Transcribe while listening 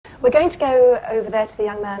We're going to go over there to the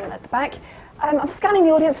young man at the back. I'm scanning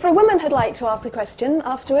the audience for a woman who'd like to ask a question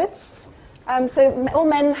afterwards. So all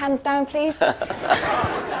men, hands down, please.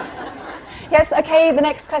 Yes, okay, the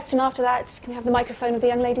next question after that. Can we have the microphone with the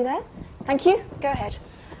young lady there? Thank you. Go ahead.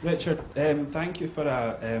 Richard, thank you for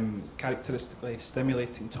a characteristically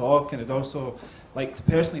stimulating talk, and I'd also like to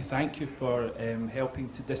personally thank you for helping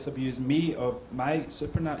to disabuse me of my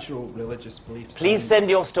supernatural religious beliefs. Please send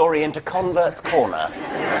your story into Convert's Corner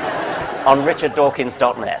on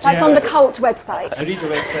richarddawkins.net. That's on the cult website. I read the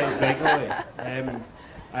website regularly,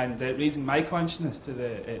 and raising my consciousness to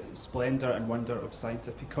the splendour and wonder of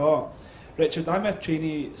scientific awe. Richard, I'm a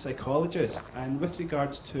trainee psychologist, and with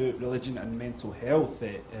regards to religion and mental health,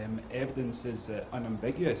 evidence is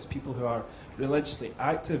unambiguous. People who are religiously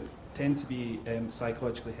active tend to be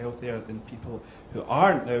psychologically healthier than people who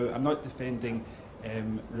aren't. Now, I'm not defending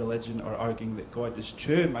religion or arguing that God is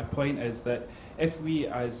true. My point is that if we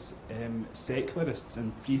as secularists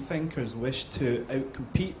and freethinkers wish to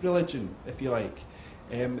outcompete religion, if you like,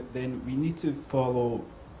 then we need to follow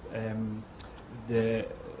the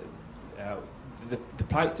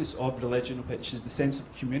practice of religion, which is the sense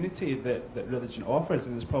of community that religion offers,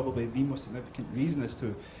 and is probably the most significant reason as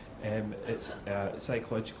to its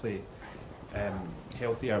psychologically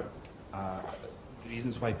healthier. The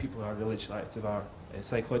reasons why people are religiously active are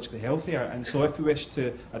psychologically healthier, and so if we wish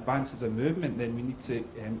to advance as a movement, then we need to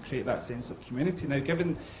create that sense of community. Now,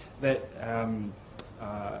 given that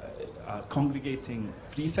congregating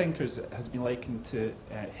freethinkers has been likened to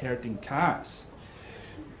herding cats,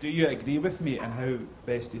 do you agree with me, and how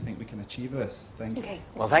best do you think we can achieve this? Thank you. Okay.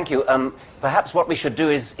 Well, thank you. Perhaps what we should do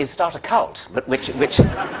is start a cult, but which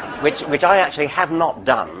I actually have not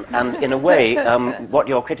done. And in a way, what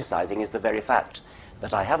you're criticising is the very fact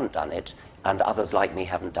that I haven't done it, and others like me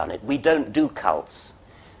haven't done it. We don't do cults.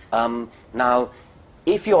 Now,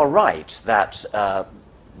 if you're right that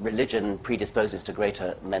religion predisposes to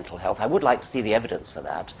greater mental health, I would like to see the evidence for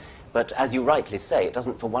that. But as you rightly say, it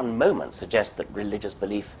doesn't for one moment suggest that religious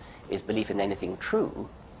belief is belief in anything true.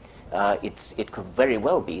 It could very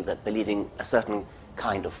well be that believing a certain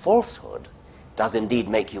kind of falsehood does indeed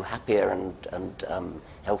make you happier and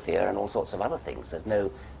healthier and all sorts of other things. There's no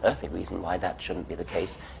earthly reason why that shouldn't be the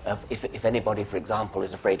case. If anybody, for example,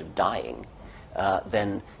 is afraid of dying,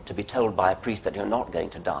 then to be told by a priest that you're not going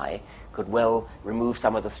to die could well remove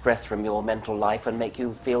some of the stress from your mental life and make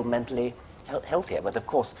you feel mentally healthier. But of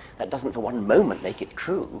course, that doesn't for one moment make it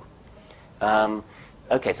true.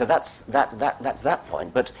 Okay, so that's that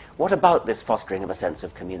point. But what about this fostering of a sense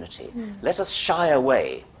of community? Let us shy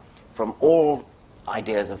away from all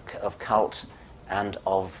ideas of cult and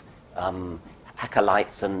of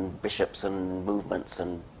acolytes and bishops and movements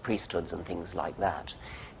and priesthoods and things like that.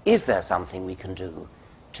 Is there something we can do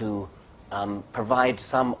to provide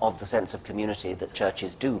some of the sense of community that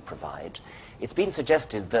churches do provide? It's been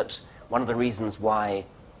suggested that one of the reasons why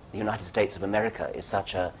the United States of America is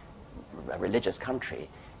such a religious country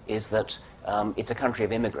is that it's a country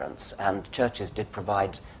of immigrants, and churches did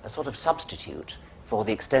provide a sort of substitute for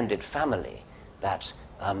the extended family that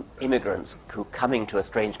immigrants who coming to a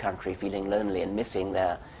strange country feeling lonely and missing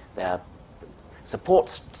their support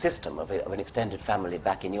system of an extended family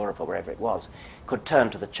back in Europe or wherever it was could turn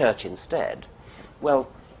to the church instead. Well,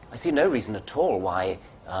 I see no reason at all why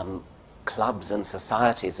clubs and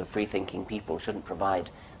societies of free-thinking people shouldn't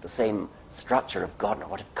provide the same structure of God,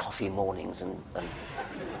 what of coffee mornings and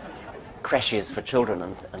creches for children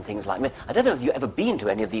and things like that. I don't know if you've ever been to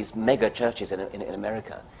any of these mega churches in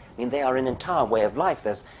America. I mean, they are an entire way of life.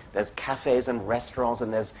 There's cafes and restaurants,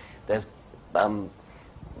 and there's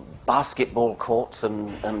basketball courts, and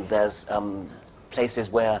there's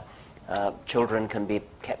places where children can be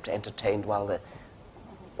kept entertained while they're,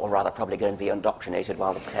 or rather probably going to be indoctrinated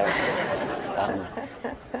while the parents are.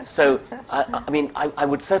 So, I mean, I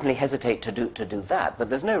would certainly hesitate to do that, but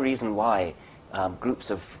there's no reason why groups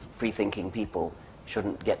of free-thinking people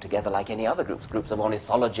shouldn't get together like any other groups. Groups of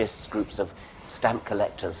ornithologists, groups of stamp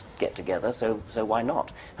collectors get together, so why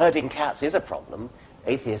not? Herding cats is a problem.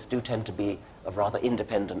 Atheists do tend to be of rather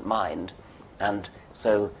independent mind, and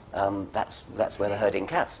so that's where the herding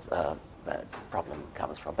cats problem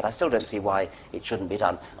comes from. But I still don't see why it shouldn't be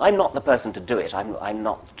done. I'm not the person to do it. I'm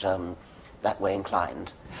not that way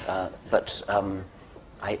inclined, but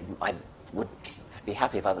I would be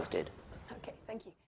happy if others did.